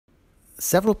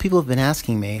Several people have been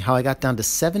asking me how I got down to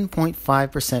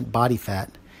 7.5% body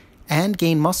fat and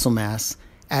gained muscle mass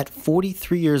at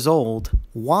 43 years old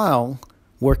while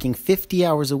working 50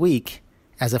 hours a week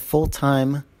as a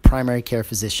full-time primary care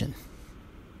physician.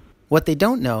 What they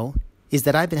don't know is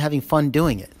that I've been having fun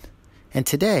doing it. And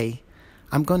today,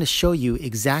 I'm going to show you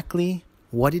exactly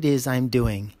what it is I'm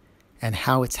doing and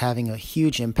how it's having a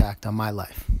huge impact on my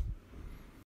life.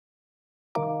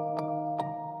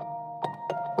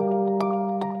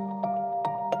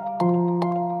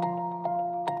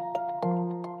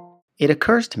 It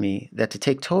occurs to me that to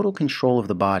take total control of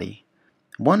the body,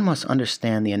 one must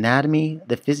understand the anatomy,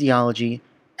 the physiology,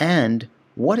 and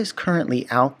what is currently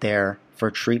out there for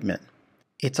treatment.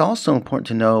 It's also important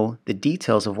to know the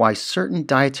details of why certain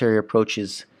dietary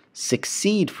approaches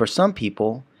succeed for some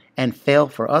people and fail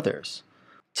for others.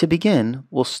 To begin,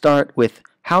 we'll start with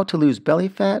how to lose belly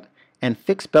fat and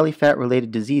fix belly fat related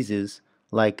diseases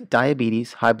like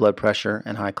diabetes, high blood pressure,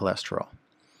 and high cholesterol.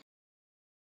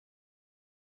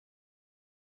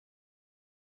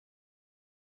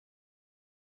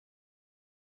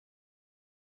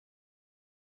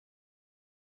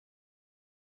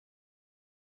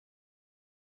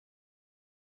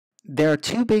 There are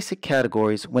two basic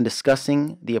categories when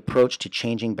discussing the approach to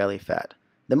changing belly fat.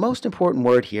 The most important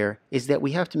word here is that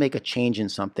we have to make a change in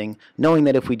something, knowing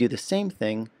that if we do the same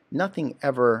thing, nothing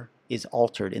ever is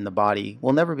altered in the body.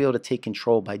 We'll never be able to take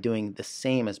control by doing the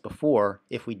same as before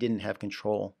if we didn't have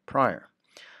control prior.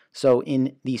 So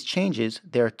in these changes,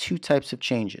 there are two types of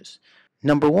changes.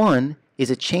 Number one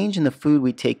is a change in the food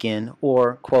we take in,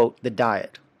 or, quote, the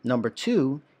diet. Number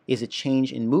two is a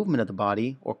change in movement of the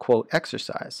body, or, quote,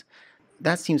 exercise.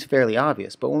 That seems fairly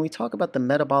obvious, but when we talk about the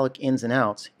metabolic ins and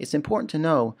outs, it's important to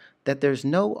know that there's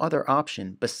no other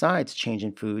option besides change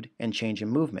in food and change in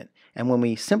movement. And when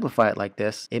we simplify it like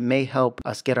this, it may help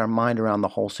us get our mind around the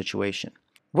whole situation.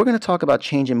 We're going to talk about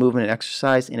change in movement and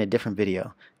exercise in a different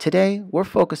video. Today, we're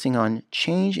focusing on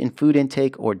change in food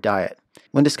intake or diet.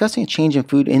 When discussing a change in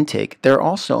food intake, there are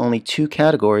also only two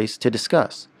categories to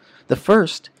discuss. The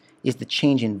first is the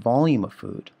change in volume of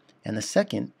food, and the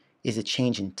second is a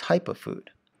change in type of food.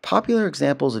 Popular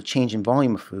examples of change in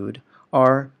volume of food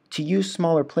are to use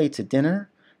smaller plates at dinner,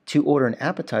 to order an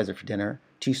appetizer for dinner,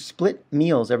 to split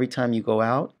meals every time you go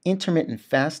out. Intermittent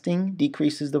fasting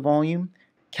decreases the volume.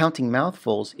 Counting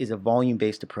mouthfuls is a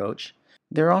volume-based approach.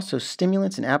 There are also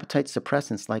stimulants and appetite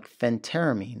suppressants like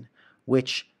phentermine,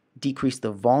 which decrease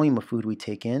the volume of food we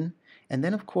take in. And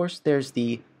then, of course, there's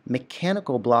the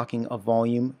mechanical blocking of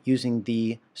volume using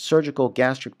the surgical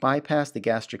gastric bypass, the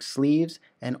gastric sleeves,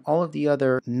 and all of the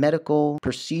other medical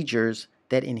procedures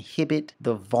that inhibit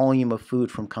the volume of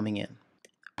food from coming in.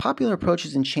 Popular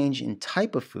approaches in change in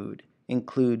type of food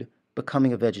include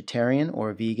becoming a vegetarian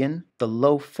or a vegan, the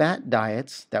low-fat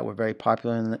diets that were very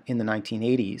popular in the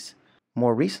 1980s.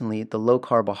 More recently, the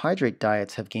low-carbohydrate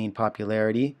diets have gained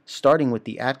popularity, starting with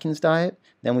the Atkins diet.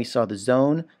 Then we saw the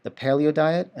Zone, the Paleo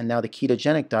diet, and now the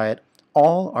ketogenic diet.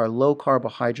 All are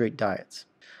low-carbohydrate diets.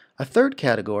 A third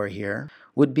category here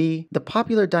would be the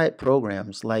popular diet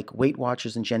programs like Weight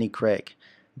Watchers and Jenny Craig.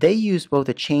 They use both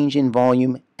a change in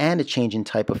volume and a change in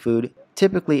type of food,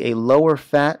 typically a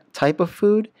lower-fat type of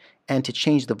food. And to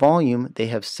change the volume, they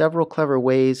have several clever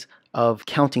ways of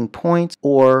counting points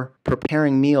or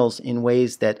preparing meals in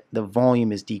ways that the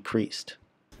volume is decreased.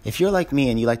 If you're like me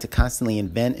and you like to constantly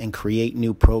invent and create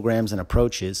new programs and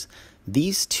approaches,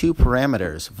 these two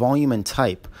parameters, volume and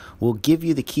type, will give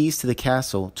you the keys to the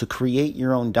castle to create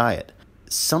your own diet.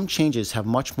 Some changes have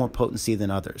much more potency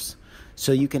than others.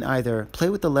 So you can either play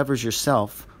with the levers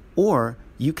yourself, or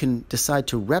you can decide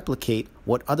to replicate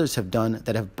what others have done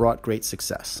that have brought great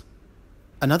success.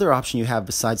 Another option you have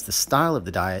besides the style of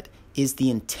the diet is the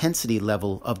intensity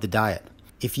level of the diet.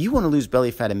 If you want to lose belly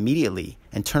fat immediately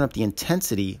and turn up the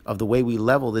intensity of the way we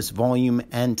level this volume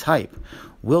and type,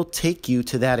 we'll take you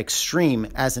to that extreme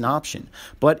as an option.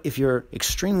 But if you're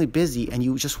extremely busy and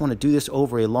you just want to do this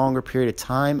over a longer period of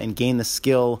time and gain the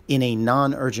skill in a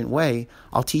non-urgent way,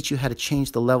 I'll teach you how to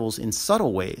change the levels in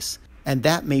subtle ways, and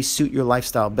that may suit your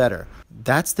lifestyle better.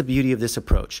 That's the beauty of this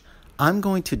approach. I'm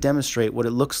going to demonstrate what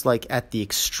it looks like at the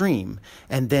extreme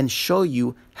and then show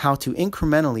you how to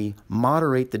incrementally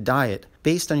moderate the diet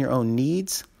based on your own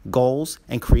needs, goals,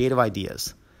 and creative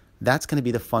ideas. That's going to be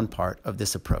the fun part of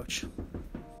this approach.